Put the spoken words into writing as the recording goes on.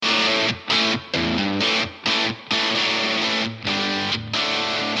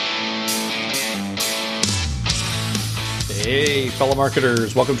Hey, fellow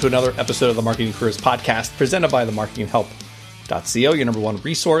marketers. Welcome to another episode of the Marketing Careers Podcast presented by the marketinghelp.co, your number one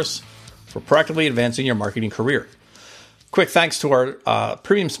resource for proactively advancing your marketing career. Quick thanks to our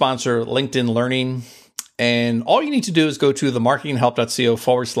premium sponsor, LinkedIn Learning. And all you need to do is go to the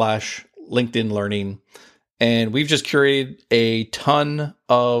marketinghelp.co/LinkedIn Learning. And we've just curated a ton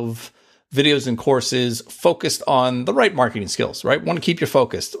of videos and courses focused on the right marketing skills, right? Want to keep you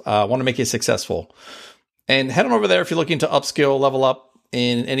focused, want to make you successful. And head on over there if you're looking to upskill, level up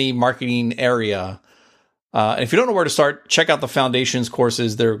in any marketing area. And if you don't know where to start, check out the Foundations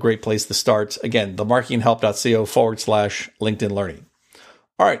courses. They're a great place to start. Again, the marketinghelp.co/LinkedIn Learning.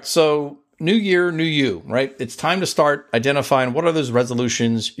 All right, so new year, new you, right? It's time to start identifying what are those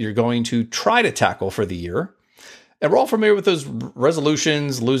resolutions you're going to try to tackle for the year. And we're all familiar with those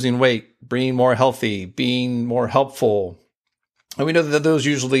resolutions: losing weight, being more healthy, being more helpful. And we know that those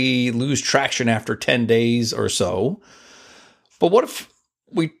usually lose traction after 10 days or so. But what if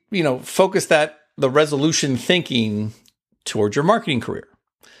we, focus the resolution thinking towards your marketing career?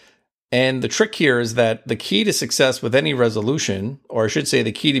 And the trick here is that the key to success with any resolution, or I should say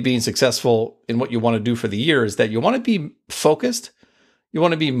the key to being successful in what you want to do for the year, is that you want to be focused, you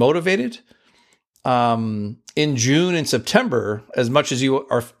want to be motivated in June and September as much as you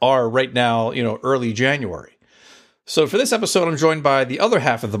are right now, early January. So for this episode, I'm joined by the other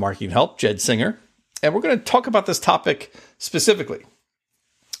half of the Marketing Help, Jed Singer, and we're going to talk about this topic specifically.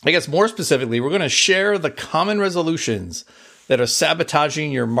 I guess more specifically, we're going to share the common resolutions that are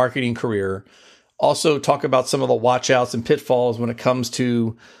sabotaging your marketing career. Also talk about some of the watch outs and pitfalls when it comes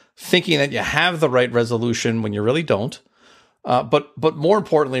to thinking that you have the right resolution when you really don't. But more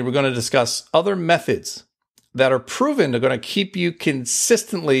importantly, we're going to discuss other methods that are proven are going to keep you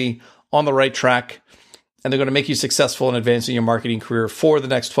consistently on the right track, and they're going to make you successful in advancing your marketing career for the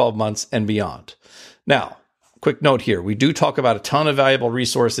next 12 months and beyond. Now, quick note here. We do talk about a ton of valuable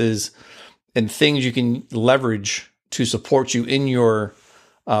resources and things you can leverage to support you in your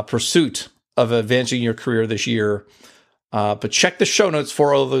pursuit of advancing your career this year. But check the show notes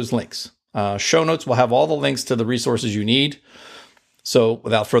for all of those links. Show notes will have all the links to the resources you need. So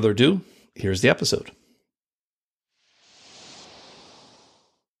without further ado, here's the episode.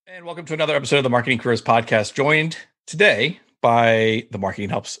 And welcome to another episode of the Marketing Careers Podcast, joined today by the Marketing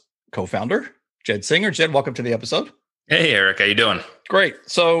Help's co-founder, Jed Singer. Jed, welcome to the episode. Hey, Eric. How you doing? Great.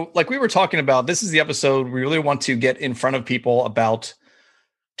 So like we were talking about, this is the episode we really want to get in front of people about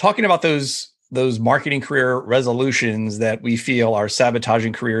talking about those marketing career resolutions that we feel are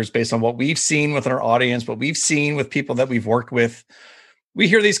sabotaging careers based on what we've seen with our audience, what we've seen with people that we've worked with. We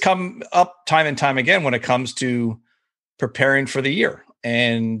hear these come up time and time again when it comes to preparing for the year,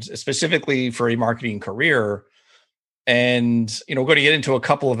 and specifically for a marketing career. And, we're going to get into a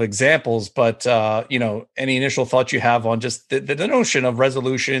couple of examples, but, any initial thoughts you have on just the notion of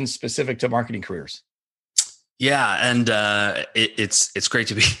resolutions specific to marketing careers? Yeah. And it's great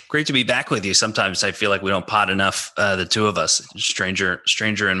to be back with you. Sometimes I feel like we don't pod enough, the two of us, stranger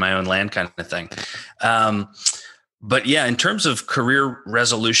in my own land kind of thing. But yeah, in terms of career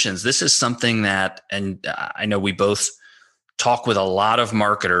resolutions, this is something that, and I know we both talk with a lot of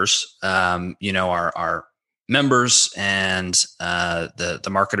marketers, our members and the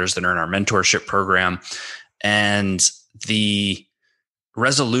marketers that are in our mentorship program. And the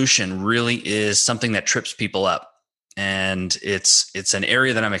resolution really is something that trips people up. And it's an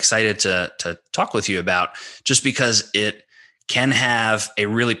area that I'm excited to talk with you about, just because it can have a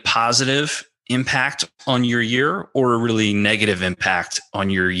really positive impact on your year or a really negative impact on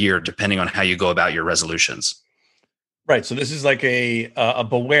your year, depending on how you go about your resolutions. Right. So this is like a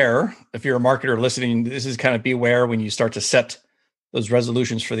beware. If you're a marketer listening, this is kind of beware when you start to set those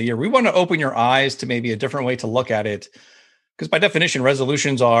resolutions for the year. We want to open your eyes to maybe a different way to look at it, because by definition,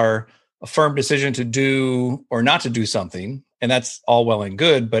 resolutions are a firm decision to do or not to do something. And that's all well and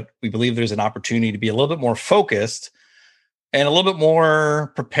good, but we believe there's an opportunity to be a little bit more focused and a little bit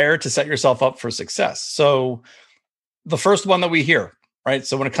more prepared to set yourself up for success. So the first one that we hear, right?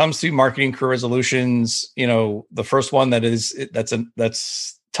 So when it comes to marketing career resolutions, the first one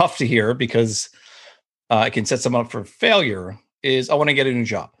that's tough to hear because it can set someone up for failure is, I want to get a new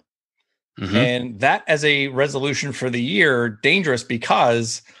job. Mm-hmm. And that as a resolution for the year, dangerous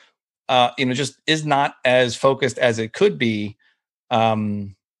because, just is not as focused as it could be.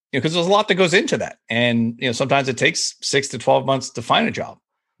 Because there's a lot that goes into that. And, sometimes it takes 6 to 12 months to find a job.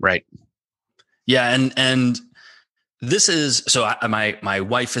 Right. Yeah. And this is, so my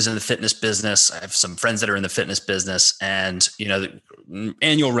wife is in the fitness business. I have some friends that are in the fitness business, and, the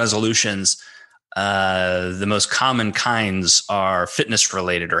annual resolutions, the most common kinds are fitness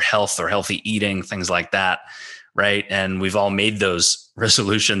related or health or healthy eating, things like that. right? And we've all made those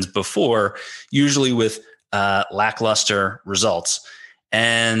resolutions before, usually with lackluster results.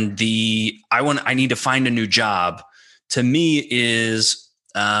 And I need to find a new job, to me is,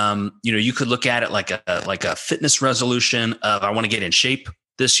 you could look at it like a fitness resolution of, I want to get in shape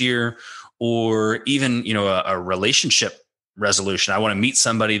this year, or even, a relationship resolution. I want to meet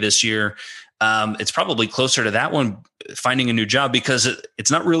somebody this year. It's probably closer to that one, finding a new job, because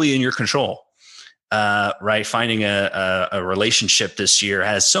it's not really in your control. Right. Finding a relationship this year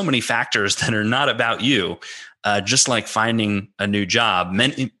has so many factors that are not about you. Just like finding a new job,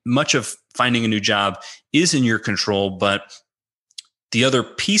 much of finding a new job is in your control, but the other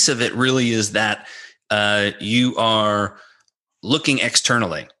piece of it really is that you are looking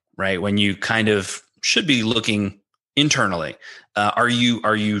externally, right? When you kind of should be looking internally. Are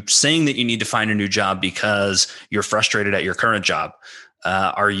you saying that you need to find a new job because you're frustrated at your current job?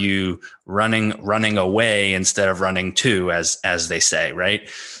 Are you running away instead of running to, as they say, right?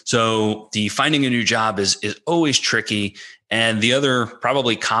 So the finding a new job is always tricky. And the other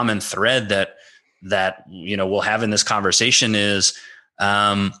probably common thread that we'll have in this conversation is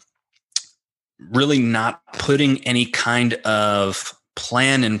really not putting any kind of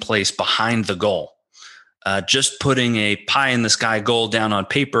plan in place behind the goal. Just putting a pie in the sky goal down on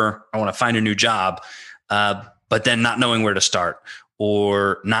paper. I want to find a new job, but then not knowing where to start,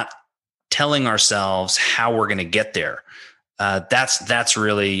 or not telling ourselves how we're going to get there. That's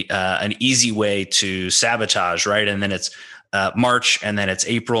really an easy way to sabotage, right? And then it's March, and then it's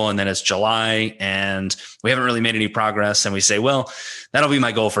April, and then it's July, and we haven't really made any progress. And we say, well, that'll be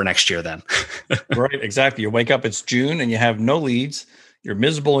my goal for next year then. Right, exactly. You wake up, it's June, and you have no leads. You're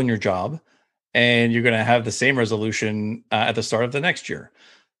miserable in your job, and you're going to have the same resolution at the start of the next year.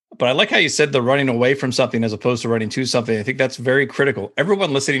 But I like how you said the running away from something as opposed to running to something. I think that's very critical.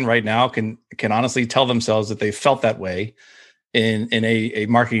 Everyone listening right now can honestly tell themselves that they felt that way in a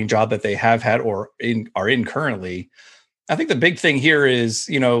marketing job that they have had or are in currently. I think the big thing here is,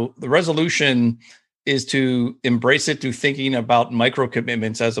 the resolution is to embrace it through thinking about micro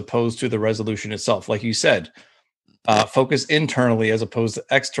commitments as opposed to the resolution itself. Like you said, focus internally as opposed to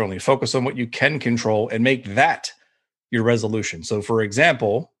externally. Focus on what you can control and make that your resolution. So, for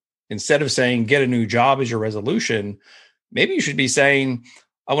example, instead of saying get a new job as your resolution, maybe you should be saying,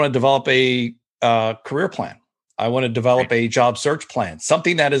 I want to develop a career plan. I want to develop a job search plan,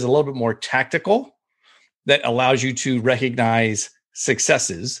 something that is a little bit more tactical, that allows you to recognize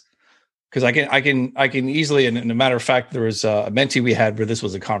successes. Because I can easily, and a matter of fact, there was a mentee we had where this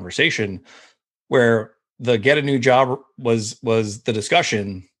was a conversation where the get a new job was the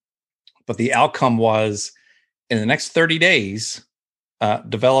discussion, but the outcome was, in the next 30 days,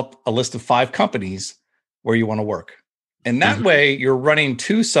 develop a list of 5 companies where you want to work. And that way you're running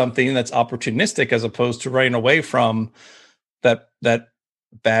to something that's opportunistic as opposed to running away from that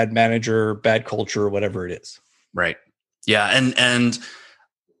bad manager, bad culture, whatever it is. Right. Yeah. And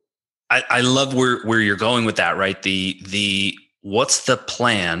I love where you're going with that, right? The what's the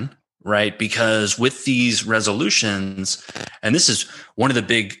plan, right? Because with these resolutions, and this is one of the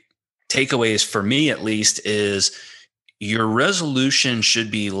big takeaways for me, at least, is your resolution should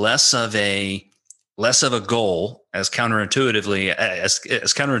be less of a goal, as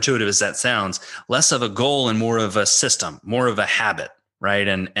counterintuitive as that sounds, less of a goal and more of a system, more of a habit, right?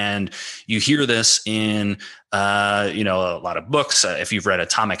 And you hear this in a lot of books. If you've read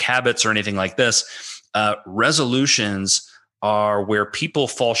Atomic Habits or anything like this, resolutions are where people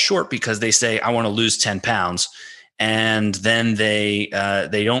fall short because they say, I want to lose 10 pounds. And then they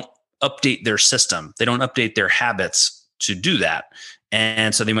don't update their system. They don't update their habits to do that.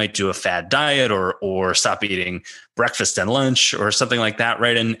 And so they might do a fad diet or stop eating breakfast and lunch or something like that,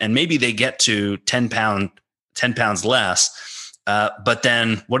 right? And maybe they get to 10 pounds less. But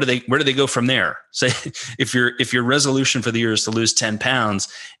then where do they go from there? So if your resolution for the year is to lose 10 pounds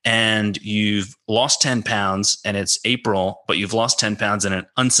and you've lost 10 pounds and it's April, but you've lost 10 pounds in an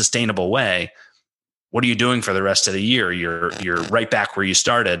unsustainable way, what are you doing for the rest of the year? You're right back where you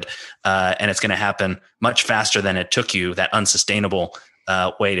started, and it's going to happen much faster than it took you, that unsustainable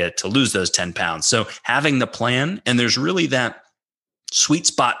way to lose those 10 pounds. So having the plan, and there's really that sweet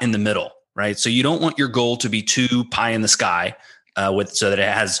spot in the middle, right? So you don't want your goal to be too pie in the sky, so that it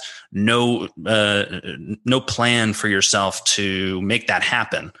has no plan for yourself to make that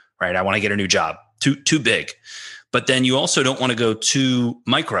happen, right? I want to get a new job, too big. But then you also don't want to go too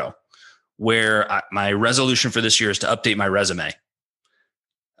micro, where my resolution for this year is to update my resume.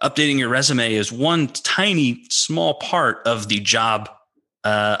 Updating your resume is one tiny, small part of the job,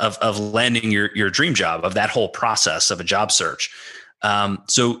 of landing your dream job, of that whole process of a job search.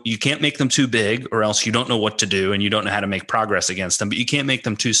 So you can't make them too big, or else you don't know what to do and you don't know how to make progress against them. But you can't make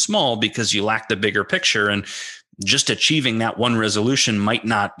them too small because you lack the bigger picture. And just achieving that one resolution might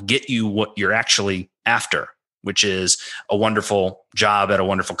not get you what you're actually after, which is a wonderful job at a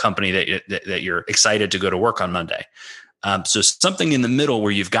wonderful company that you're excited to go to work on Monday. So something in the middle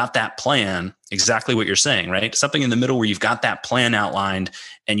where you've got that plan, exactly what you're saying, right? Something in the middle where you've got that plan outlined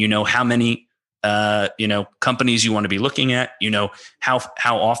and you know how many companies you want to be looking at, you know how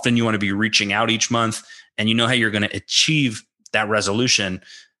often you want to be reaching out each month, and you know how you're going to achieve that resolution.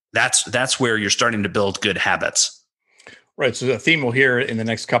 That's where you're starting to build good habits. Right. So the theme we'll hear in the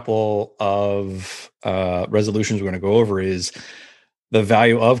next couple of resolutions we're going to go over is the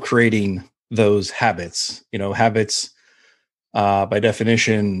value of creating those habits. Habits by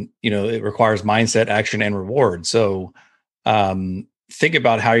definition, it requires mindset, action, and reward. So think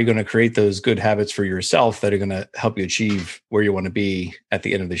about how you're going to create those good habits for yourself that are going to help you achieve where you want to be at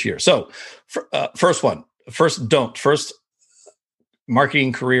the end of this year. So first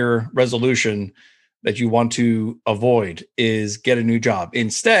marketing career resolution that you want to avoid is get a new job.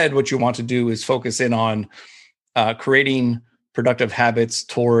 Instead, what you want to do is focus in on creating productive habits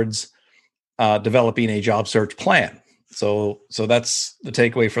towards developing a job search plan. So that's the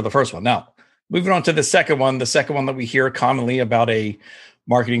takeaway for the first one. Now, moving on to the second one that we hear commonly about a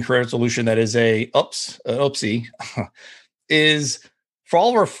marketing career solution that is an oopsie, is for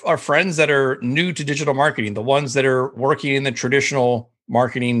all of our friends that are new to digital marketing, the ones that are working in the traditional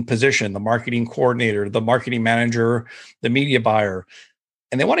marketing position, the marketing coordinator, the marketing manager, the media buyer,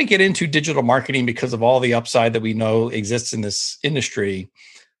 and they want to get into digital marketing because of all the upside that we know exists in this industry.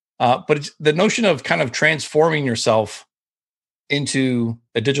 But it's the notion of kind of transforming yourself into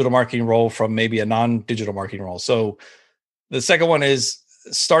a digital marketing role from maybe a non-digital marketing role. So the second one is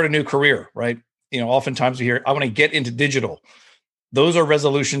start a new career, right? Oftentimes we hear, I want to get into digital. Those are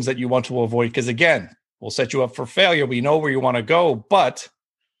resolutions that you want to avoid because, again, will set you up for failure. We know where you want to go, but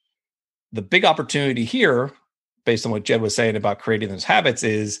the big opportunity here, based on what Jed was saying about creating those habits,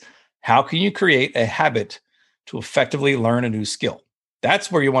 is how can you create a habit to effectively learn a new skill?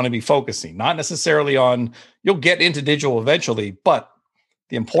 That's where you want to be focusing, not necessarily on, you'll get into digital eventually, but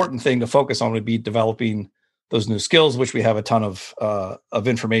the important thing to focus on would be developing those new skills, which we have a ton of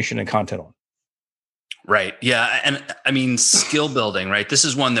information and content on. Right. Yeah. And I mean, skill building, right? This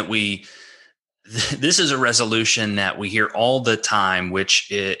is one that this is a resolution that we hear all the time,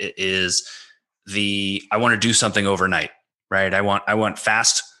 which is I want to do something overnight, right? I want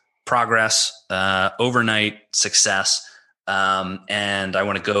fast progress, overnight success. And I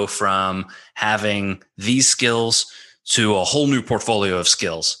want to go from having these skills to a whole new portfolio of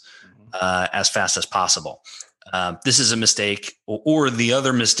skills as fast as possible. This is a mistake, or the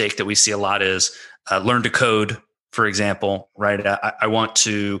other mistake that we see a lot is learn to code, for example, right? I want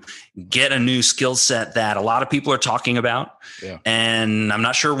to get a new skill set that a lot of people are talking about, and I'm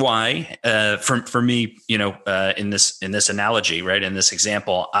not sure why. For me, in this analogy, right, in this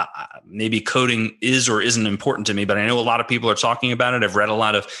example, maybe coding is or isn't important to me, but I know a lot of people are talking about it. I've read a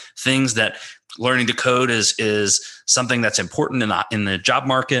lot of things that learning to code is something that's important in the job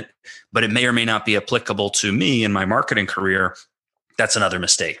market, but it may or may not be applicable to me in my marketing career. That's another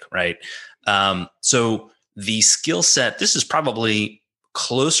mistake, right? So the skill set, this is probably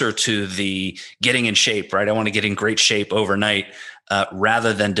closer to the getting in shape, right? I want to get in great shape overnight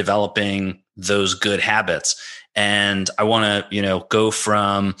rather than developing those good habits. And I want to, go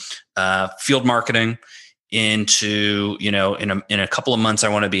from field marketing into, in a couple of months, I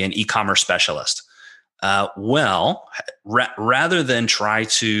want to be an e-commerce specialist. Rather than try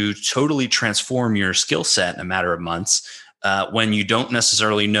to totally transform your skill set in a matter of months, when you don't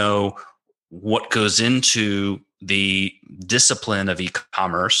necessarily know what goes into the discipline of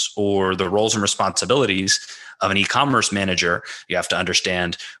e-commerce or the roles and responsibilities of an e-commerce manager, you have to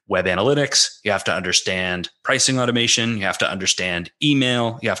understand web analytics, you have to understand pricing automation, you have to understand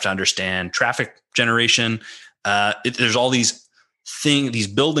email, you have to understand traffic generation. There's all these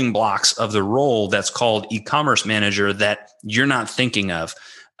building blocks of the role that's called e-commerce manager that you're not thinking of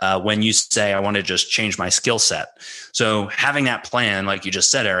when you say, I want to just change my skill set. So having that plan, like you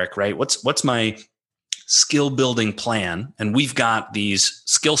just said, Eric, right? What's my skill building plan? And we've got these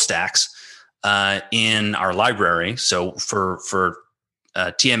skill stacks in our library. So for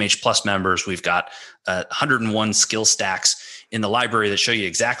TMH Plus members, we've got 101 skill stacks in the library that show you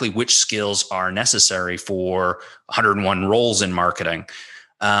exactly which skills are necessary for 101 roles in marketing.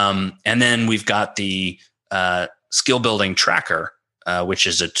 And then we've got the skill building tracker, which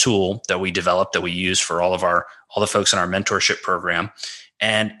is a tool that we developed that we use for all the folks in our mentorship program.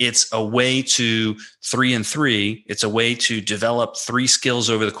 And it's a way to 3 and 3. It's a way to develop 3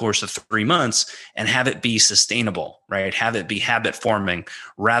 skills over the course of 3 months and have it be sustainable, right? Have it be habit forming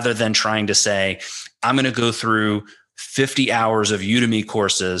rather than trying to say, I'm going to go through 50 hours of Udemy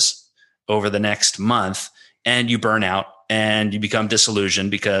courses over the next month, and you burn out and you become disillusioned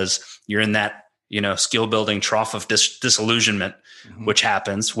because you're in that, skill building trough of disillusionment, which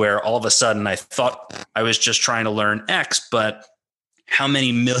happens where all of a sudden I thought I was just trying to learn X, but how many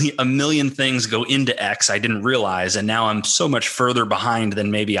a million things go into X I didn't realize, and now I'm so much further behind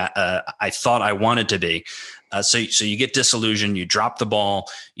than maybe I thought I wanted to be. So you get disillusioned, you drop the ball,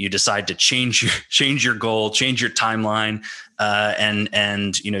 you decide to change your goal, change your timeline,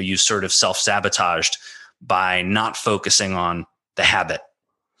 and you sort of self-sabotaged by not focusing on the habit.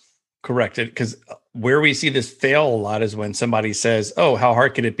 Correct. Because where we see this fail a lot is when somebody says, "Oh, how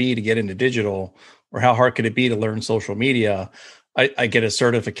hard could it be to get into digital?" or "How hard could it be to learn social media?" I get a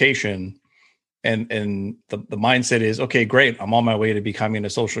certification, and the mindset is, okay, great, I'm on my way to becoming a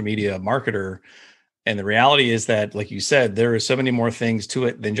social media marketer. And the reality is that, like you said, there are so many more things to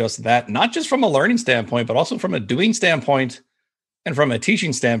it than just that, not just from a learning standpoint, but also from a doing standpoint and from a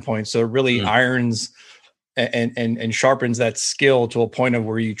teaching standpoint. So it really irons and sharpens that skill to a point of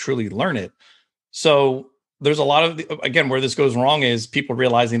where you truly learn it. So there's a lot of, again, where this goes wrong is people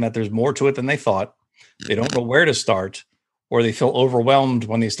realizing that there's more to it than they thought. They don't know where to start, or they feel overwhelmed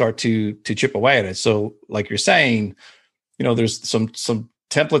when they start to chip away at it. So like you're saying, there's some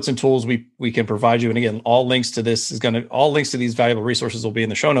templates and tools we can provide you. And again, all links to these valuable resources will be in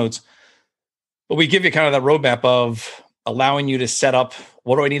the show notes. But we give you kind of that roadmap of allowing you to set up,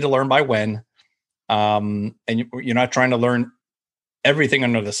 what do I need to learn by when? And you're not trying to learn everything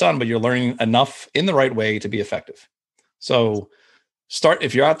under the sun, but you're learning enough in the right way to be effective. So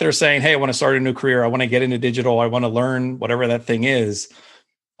if you're out there saying, hey, I want to start a new career, I want to get into digital, I want to learn whatever that thing is,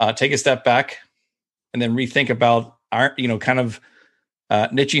 take a step back and then rethink about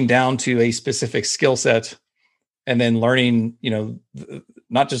niching down to a specific skill set, and then learning,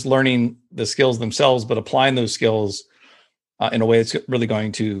 not just learning the skills themselves, but applying those skills in a way that's really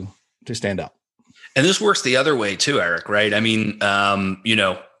going to stand out. And this works the other way too, Eric, right? I mean, my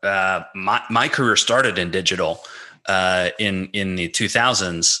career started in digital in the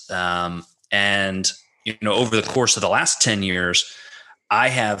 2000s. And, over the course of the last 10 years, I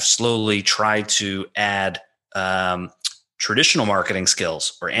have slowly tried to add traditional marketing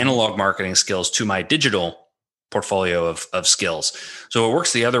skills or analog marketing skills to my digital portfolio of skills. So it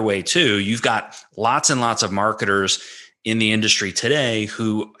works the other way too. You've got lots and lots of marketers in the industry today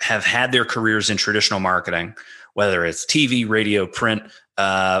who have had their careers in traditional marketing, whether it's TV, radio, print,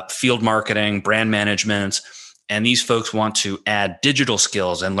 field marketing, brand management. And these folks want to add digital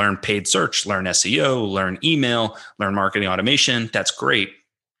skills and learn paid search, learn SEO, learn email, learn marketing automation. That's great.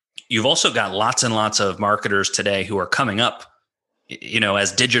 You've also got lots and lots of marketers today who are coming up,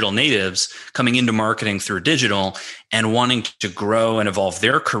 as digital natives, coming into marketing through digital and wanting to grow and evolve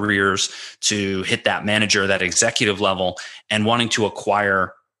their careers to hit that manager, that executive level, and wanting to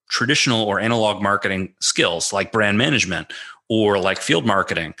acquire traditional or analog marketing skills like brand management or like field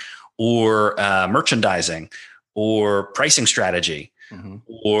marketing or merchandising or pricing strategy,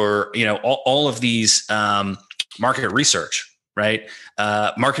 or, all of these market research. Right.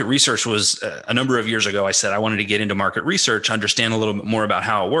 Market research was a number of years ago. I said I wanted to get into market research, understand a little bit more about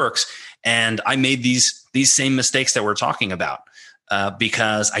how it works. And I made these same mistakes that we're talking about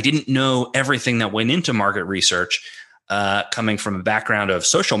because I didn't know everything that went into market research, coming from a background of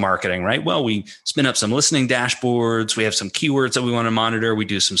social marketing. Right. Well, we spin up some listening dashboards. We have some keywords that we want to monitor. We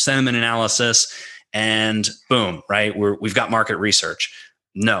do some sentiment analysis and boom. Right. We've got market research.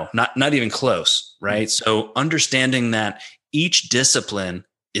 No, not even close. Right. So understanding that each discipline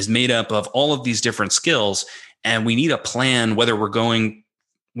is made up of all of these different skills, and we need a plan whether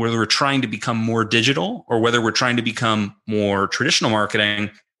we're trying to become more digital or whether we're trying to become more traditional marketing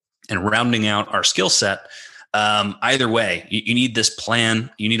and rounding out our skill set. Either way, you need this plan.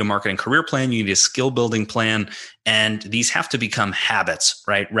 You need a marketing career plan. You need a skill building plan, and these have to become habits,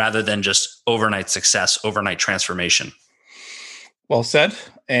 right? Rather than just overnight success, overnight transformation. Well said.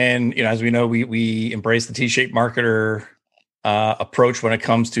 And as we know, we embrace the T-shaped marketer approach when it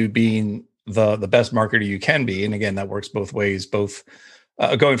comes to being the best marketer you can be. And again, that works both ways, both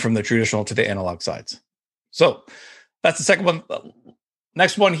going from the traditional to the analog sides. So that's the second one.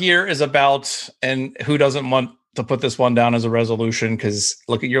 Next one here is about, and who doesn't want to put this one down as a resolution? Because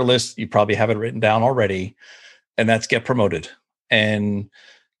look at your list, you probably have it written down already, and that's get promoted. And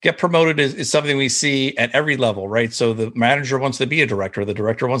get promoted is something we see at every level, right? So the manager wants to be a director, the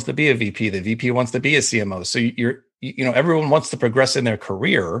director wants to be a VP, the VP wants to be a CMO. So everyone wants to progress in their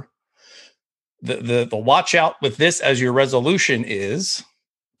career. The watch out with this as your resolution is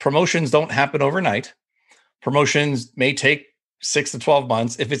promotions don't happen overnight. Promotions may take 6 to 12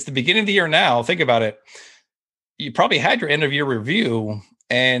 months. If it's the beginning of the year now, think about it. You probably had your end of year review.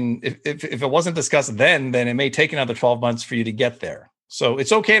 And if it wasn't discussed then it may take another 12 months for you to get there. So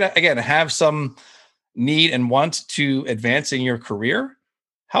it's okay to, again, have some need and want to advance in your career.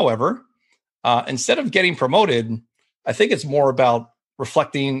 However, instead of getting promoted, I think it's more about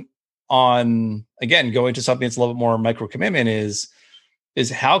reflecting on, again, going to something that's a little bit more micro commitment is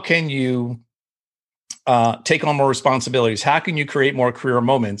how can you take on more responsibilities? How can you create more career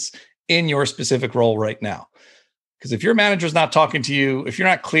moments in your specific role right now? Because if your manager's not talking to you, if you're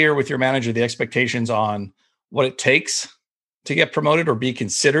not clear with your manager, the expectations on what it takes to get promoted or be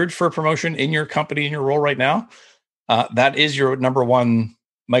considered for a promotion in your company, in your role right now, that is your number one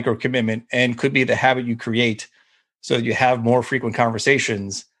micro commitment and could be the habit you create so that you have more frequent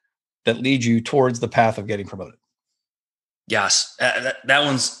conversations that lead you towards the path of getting promoted. Yes, that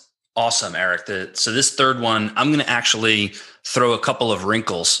one's awesome, Eric. So this third one, I'm going to actually throw a couple of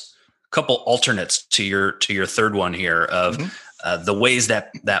wrinkles, a couple alternates to your third one here of the ways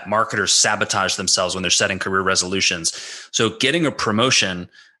that marketers sabotage themselves when they're setting career resolutions. So getting a promotion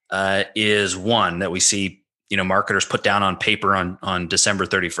is one that we see, marketers put down on paper on December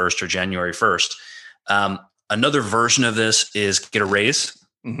 31st or January 1st. Another version of this is get a raise,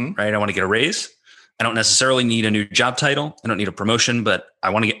 right? I want to get a raise. I don't necessarily need a new job title. I don't need a promotion, but I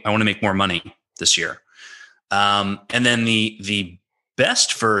want to make more money this year. And then the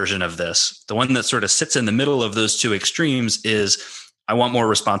best version of this, the one that sort of sits in the middle of those two extremes, is I want more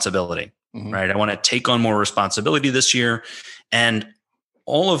responsibility, right? I want to take on more responsibility this year, and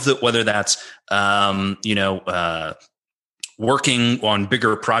all of the, whether that's working on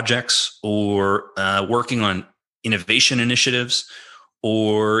bigger projects or working on innovation initiatives,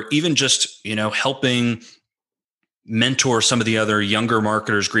 or even just, helping mentor some of the other younger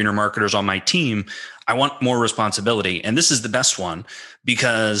marketers, greener marketers on my team. I want more responsibility. And this is the best one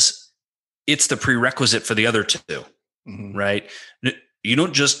because it's the prerequisite for the other two, right? You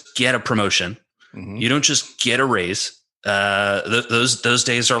don't just get a promotion. You don't just get a raise. Those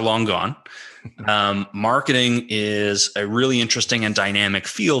days are long gone. Marketing is a really interesting and dynamic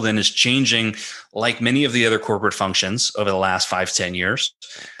field and is changing like many of the other corporate functions over the last 5-10 years.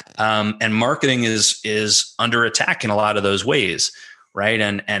 And marketing is under attack in a lot of those ways, right?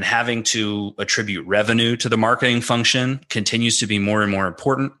 And having to attribute revenue to the marketing function continues to be more and more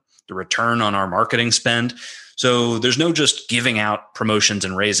important, the return on our marketing spend. So there's no just giving out promotions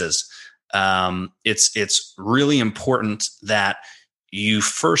and raises. It's really important that you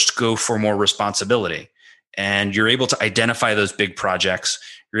first go for more responsibility and you're able to identify those big projects.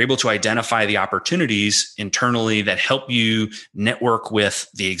 You're able to identify the opportunities internally that help you network with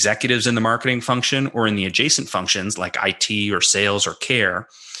the executives in the marketing function or in the adjacent functions like IT or sales or care.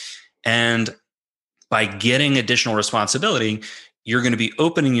 And by getting additional responsibility, you're going to be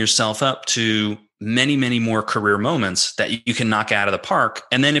opening yourself up to many, many more career moments that you can knock out of the park.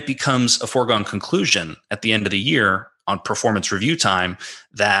 And then it becomes a foregone conclusion at the end of the year on performance review time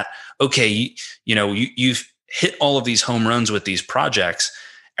that, okay, you've hit all of these home runs with these projects,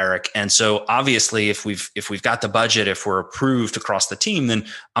 Eric. And so obviously if we've got the budget, if we're approved across the team, then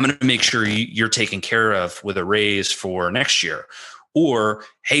I'm going to make sure you're taken care of with a raise for next year. Or,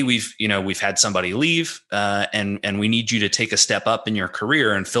 hey, we've had somebody leave and we need you to take a step up in your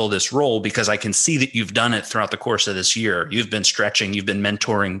career and fill this role because I can see that you've done it throughout the course of this year. You've been stretching, you've been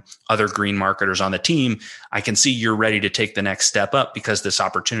mentoring other green marketers on the team. I can see you're ready to take the next step up because this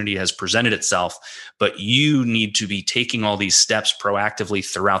opportunity has presented itself, but you need to be taking all these steps proactively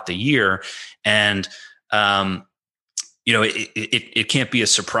throughout the year. And, it can't be a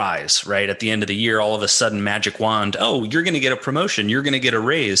surprise, right? At the end of the year, all of a sudden, magic wand, oh, you're going to get a promotion, you're going to get a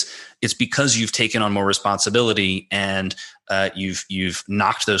raise. It's because you've taken on more responsibility and you've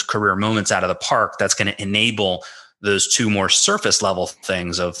knocked those career moments out of the park. That's going to enable those two more surface level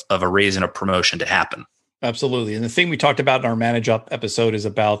things of a raise and a promotion to happen. Absolutely. And the thing we talked about in our Manage Up episode is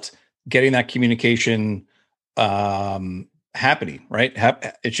about getting that communication happening, right?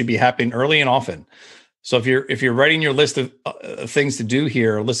 It should be happening early and often. So if you're writing your list of things to do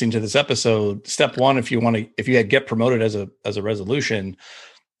here, or listening to this episode, step one, if you get promoted as a resolution,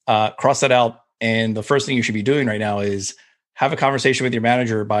 cross that out. And the first thing you should be doing right now is have a conversation with your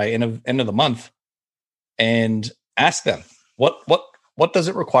manager by end of the month, and ask them what does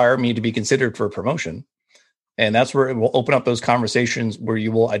it require me to be considered for a promotion. And that's where it will open up those conversations where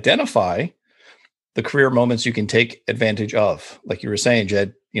you will identify the career moments you can take advantage of. Like you were saying,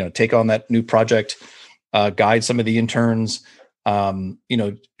 Jed, take on that new project. guide some of the interns,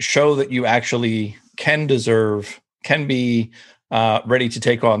 show that you actually can be ready to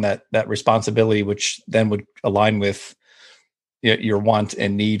take on that responsibility, which then would align with your want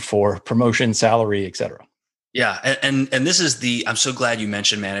and need for promotion, salary, et cetera. Yeah. And this is I'm so glad you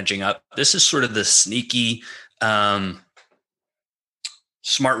mentioned managing up. This is sort of the sneaky,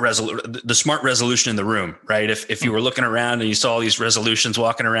 smart resolution in the room, right? If you were looking around and you saw all these resolutions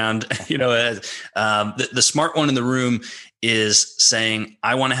walking around, the smart one in the room is saying,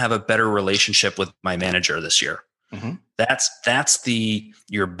 I want to have a better relationship with my manager this year. Mm-hmm. That's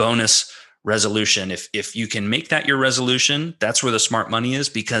your bonus resolution. If you can make that your resolution, that's where the smart money is,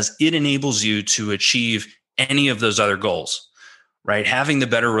 because it enables you to achieve any of those other goals, right? Having the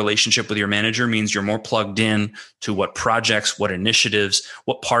better relationship with your manager means you're more plugged in to what projects, what initiatives,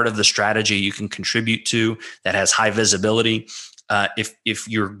 what part of the strategy you can contribute to that has high visibility. If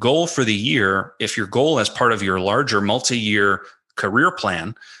your goal for the year, if your goal as part of your larger multi-year career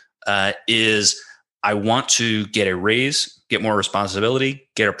plan is, I want to get a raise, get more responsibility,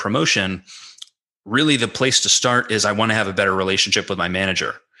 get a promotion, really the place to start is, I want to have a better relationship with my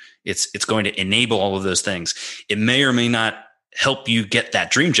manager. It's going to enable all of those things. It may or may not help you get that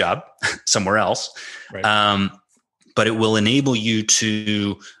dream job somewhere else. Right. But it will enable you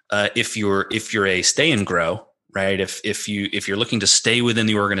to, if you're a stay and grow, right? If you're looking to stay within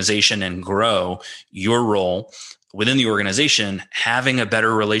the organization and grow your role within the organization, having a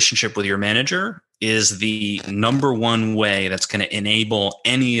better relationship with your manager is the number one way that's going to enable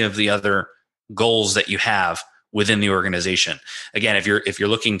any of the other goals that you have within the organization. Again, if you're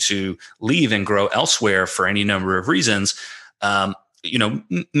looking to leave and grow elsewhere for any number of reasons,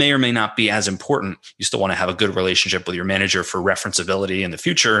 may or may not be as important. You still want to have a good relationship with your manager for referenceability in the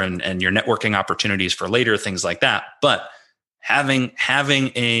future and your networking opportunities for later, things like that. But having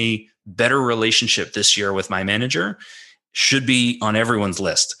a better relationship this year with my manager should be on everyone's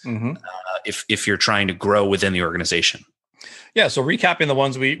list. Mm-hmm. If you're trying to grow within the organization. Yeah. So recapping the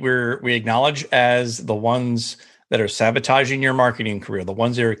ones we acknowledge as the ones that are sabotaging your marketing career, the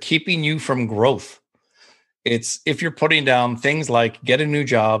ones that are keeping you from growth. It's if you're putting down things like get a new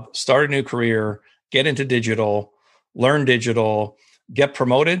job, start a new career, get into digital, learn digital, get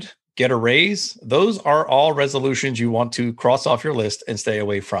promoted, get a raise. Those are all resolutions you want to cross off your list and stay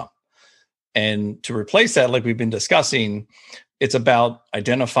away from. And to replace that, like we've been discussing, it's about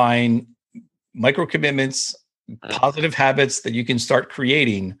identifying micro commitments, positive habits that you can start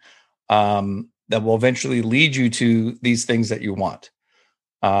creating that will eventually lead you to these things that you want.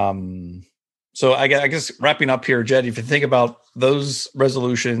 So I guess wrapping up here, Jed, if you think about those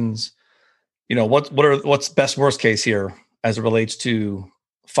resolutions, what's best worst case here as it relates to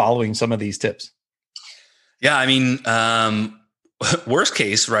following some of these tips? Yeah, I mean, worst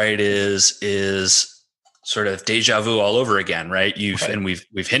case, right, is sort of deja vu all over again, right? And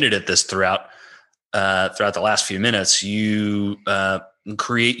we've hinted at this throughout the last few minutes. You have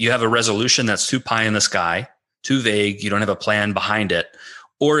a resolution that's too pie in the sky, too vague. You don't have a plan behind it,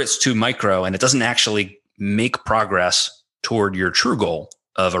 or it's too micro and it doesn't actually make progress toward your true goal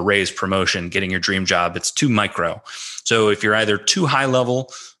of a raise, promotion, getting your dream job. It's too micro. So if you're either too high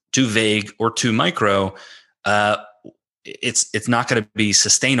level, too vague, or too micro, it's not going to be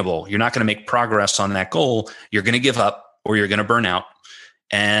sustainable. You're not going to make progress on that goal. You're going to give up, or you're going to burn out,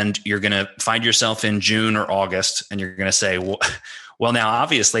 and you're going to find yourself in June or August, and you're going to say, well, now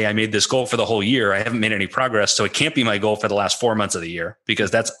obviously I made this goal for the whole year. I haven't made any progress, so it can't be my goal for the last 4 months of the year,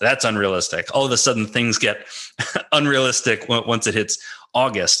 because that's unrealistic. All of a sudden things get unrealistic once it hits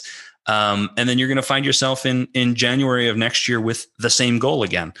August. And then you're going to find yourself in January of next year with the same goal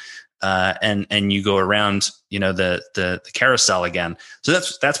again. And you go around, the carousel again. So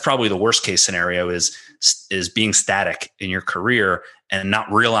that's probably the worst case scenario is being static in your career and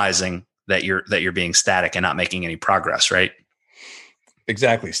not realizing that you're being static and not making any progress, right?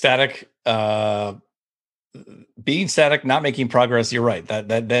 Exactly. Static, being static, not making progress. You're right.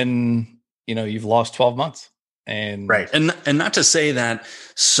 That then, you've lost 12 months. And right. And not to say that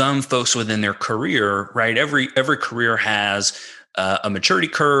some folks within their career, right? Every career has a maturity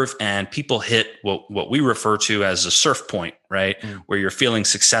curve, and people hit what we refer to as a surf point, right? Where you're feeling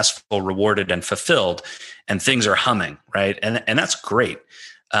successful, rewarded, and fulfilled, and things are humming, right? And that's great.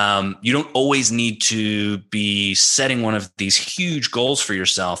 You don't always need to be setting one of these huge goals for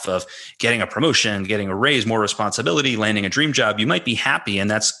yourself of getting a promotion, getting a raise, more responsibility, landing a dream job. You might be happy, and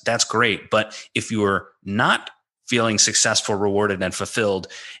that's great. But if you're not feeling successful, rewarded, and fulfilled,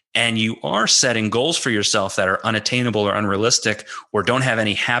 and you are setting goals for yourself that are unattainable or unrealistic or don't have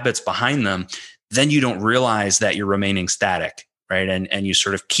any habits behind them, then you don't realize that you're remaining static, right? And you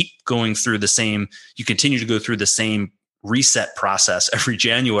sort of keep going through you continue to go through the same reset process every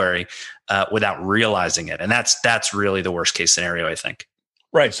January without realizing it. And that's really the worst case scenario, I think.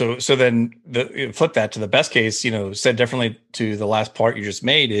 Right. So then flip that to the best case, said differently to the last part you just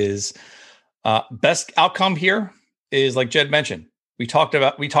made is best outcome here is like Jed mentioned. We talk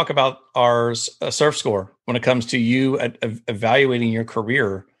about our surf score when it comes to you evaluating your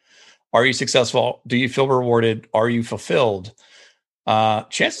career. Are you successful? Do you feel rewarded? Are you fulfilled?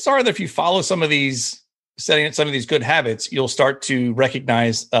 Chances are that if you follow setting some of these good habits, you'll start to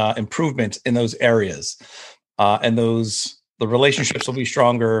recognize improvement in those areas, and the relationships will be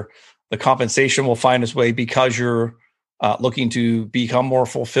stronger. The compensation will find its way because you're looking to become more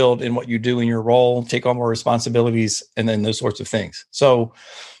fulfilled in what you do in your role, take on more responsibilities, and then those sorts of things. So,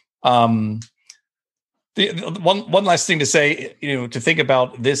 the one last thing to say, to think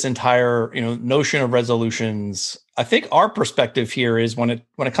about this entire, notion of resolutions. I think our perspective here is when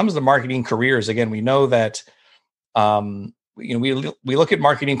it comes to marketing careers. Again, we know that, we look at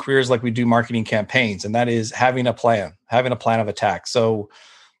marketing careers like we do marketing campaigns, and that is having a plan of attack. So,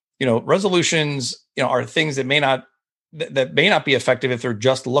 resolutions, are things that may not be effective if they're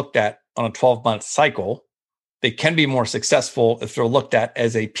just looked at on a 12-month cycle. They can be more successful if they're looked at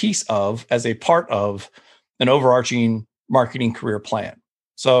as a part of an overarching marketing career plan.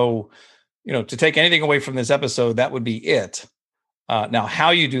 So, to take anything away from this episode, that would be it. Now,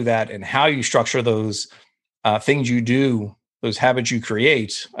 how you do that and how you structure those things you do, those habits you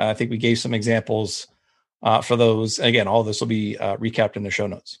create, I think we gave some examples for those. Again, all of this will be recapped in the show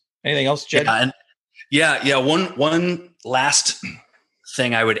notes. Anything else, Jed? Yeah. One last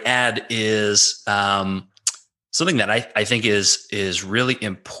thing I would add is something that I think is really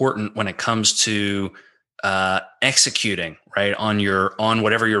important when it comes to executing, right, on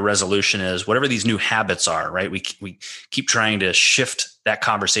whatever your resolution is, whatever these new habits are, right? We keep trying to shift that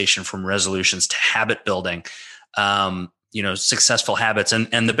conversation from resolutions to habit building. Successful habits,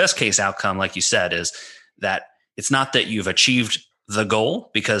 and the best case outcome, like you said, is that it's not that you've achieved the goal,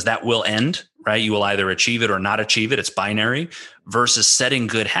 because that will end, right? You will either achieve it or not achieve it. It's binary, versus setting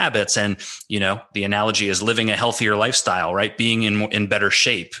good habits. And, the analogy is living a healthier lifestyle, right? Being in better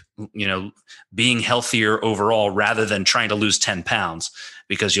shape, being healthier overall, rather than trying to lose 10 pounds,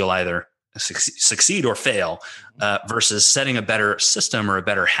 because you'll either succeed or fail, versus setting a better system or a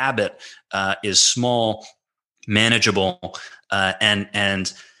better habit is small, manageable,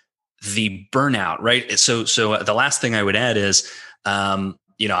 and the burnout, right? So the last thing I would add is,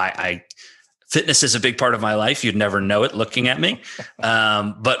 fitness is a big part of my life. You'd never know it looking at me.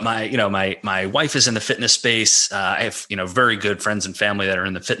 But my wife is in the fitness space. I have, very good friends and family that are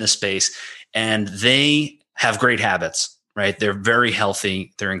in the fitness space, and they have great habits, right? They're very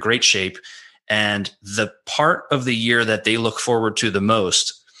healthy. They're in great shape. And the part of the year that they look forward to the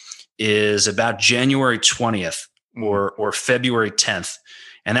most is about January 20th or February 10th.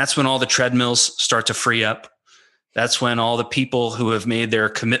 And that's when all the treadmills start to free up. That's when all the people who have made their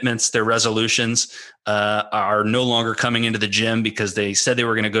commitments, their resolutions, are no longer coming into the gym because they said they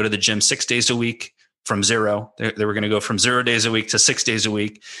were going to go to the gym 6 days a week from zero. They were going to go from 0 days a week to 6 days a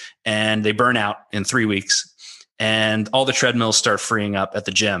week, and they burn out in 3 weeks. And all the treadmills start freeing up at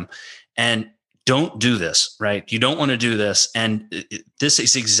the gym. And don't do this, right? You don't want to do this. And this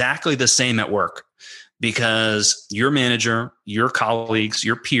is exactly the same at work, because your manager, your colleagues,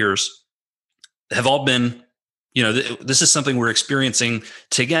 your peers have all been, this is something we're experiencing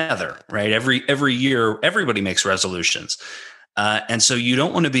together, right? Every year, everybody makes resolutions. And so you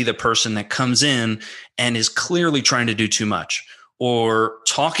don't want to be the person that comes in and is clearly trying to do too much, or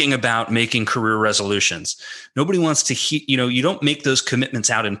talking about making career resolutions. Nobody wants to you don't make those commitments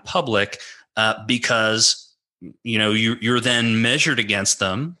out in public, because you're then measured against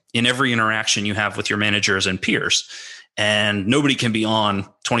them in every interaction you have with your managers and peers. And nobody can be on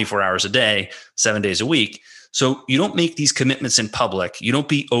 24 hours a day, 7 days a week. So you don't make these commitments in public. You don't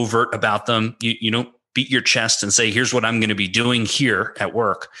be overt about them. You don't beat your chest and say, here's what I'm going to be doing here at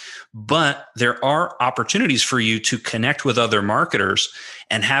work. But there are opportunities for you to connect with other marketers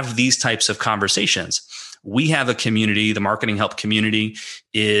and have these types of conversations. We have a community. The Marketing Help community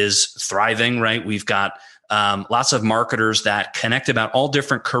is thriving, right? We've got lots of marketers that connect about all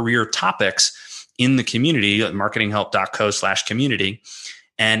different career topics in the community, marketinghelp.co/community.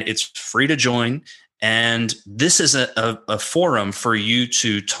 And it's free to join. And this is a forum for you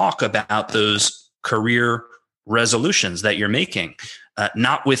to talk about those career resolutions that you're making,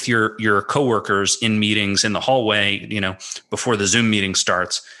 not with your coworkers in meetings in the hallway, before the Zoom meeting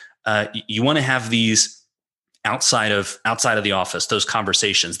starts. You want to have these outside of the office. Those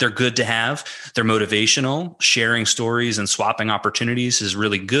conversations, they're good to have. They're motivational. Sharing stories and swapping opportunities is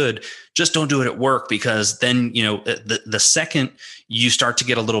really good. Just don't do it at work, because then, the second you start to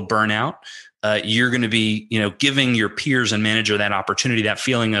get a little burnout, you're going to be, giving your peers and manager that opportunity, that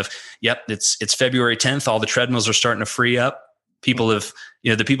feeling of, yep, it's February 10th. All the treadmills are starting to free up. People have,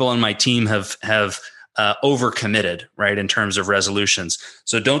 the people on my team have overcommitted, right, in terms of resolutions.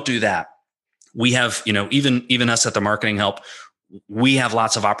 So don't do that. We have, even us at the Marketing Help, we have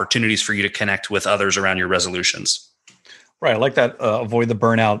lots of opportunities for you to connect with others around your resolutions. Right. I like that. Avoid the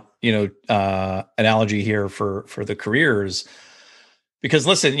burnout, analogy here for the careers. Because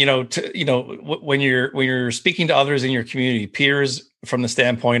listen, when you're speaking to others in your community, peers from the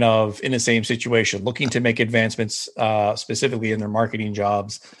standpoint of in the same situation, looking to make advancements, specifically in their marketing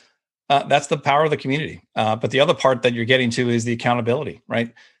jobs, that's the power of the community. But the other part that you're getting to is the accountability,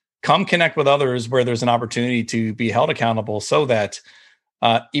 right? Come connect with others where there's an opportunity to be held accountable, so that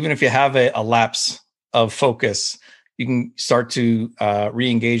even if you have a lapse of focus, you can start to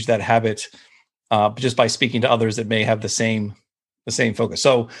re-engage that habit just by speaking to others that may have the same focus.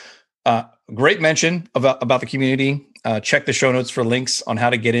 So great mention about the community. Check the show notes for links on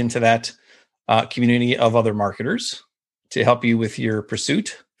how to get into that community of other marketers to help you with your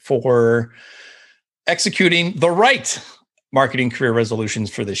pursuit for executing the right marketing career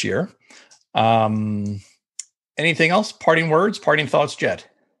resolutions for this year. Anything else? Parting words, parting thoughts, Jed?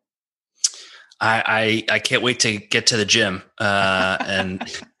 I can't wait to get to the gym and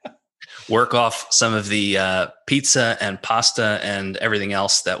work off some of the pizza and pasta and everything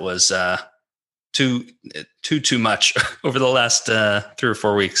else that was too much over the last 3 or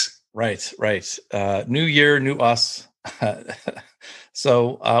 4 weeks. Right. New year, new us.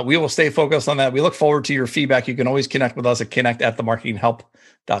 So we will stay focused on that. We look forward to your feedback. You can always connect with us at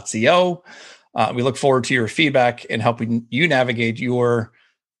connect@themarketinghelp.co. We look forward to your feedback and helping you navigate the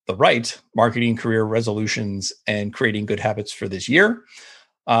right marketing career resolutions and creating good habits for this year.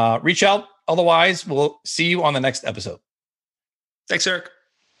 Reach out. Otherwise, we'll see you on the next episode. Thanks, Eric.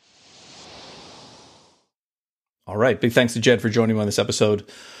 All right. Big thanks to Jed for joining me on this episode.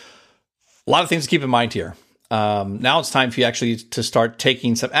 A lot of things to keep in mind here. Now it's time for you actually to start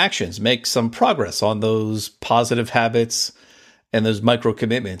taking some actions, make some progress on those positive habits and those micro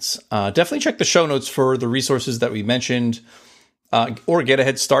commitments. Definitely check the show notes for the resources that we mentioned, or get a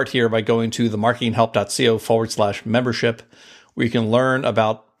head start here by going to themarketinghelp.co/membership, where you can learn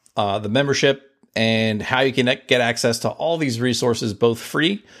about the membership and how you can get access to all these resources, both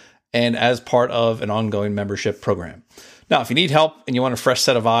free and as part of an ongoing membership program. Now, if you need help and you want a fresh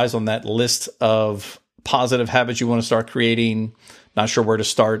set of eyes on that list of positive habits you want to start creating, not sure where to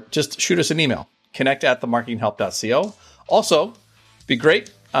start, just shoot us an email, connect@themarketinghelp.co. Also, be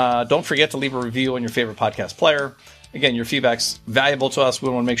great. Don't forget to leave a review on your favorite podcast player. Again, your feedback's valuable to us. We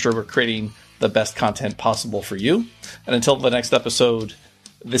want to make sure we're creating the best content possible for you. And until the next episode,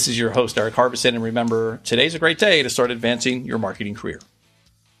 this is your host, Eric Harbison. And remember, today's a great day to start advancing your marketing career.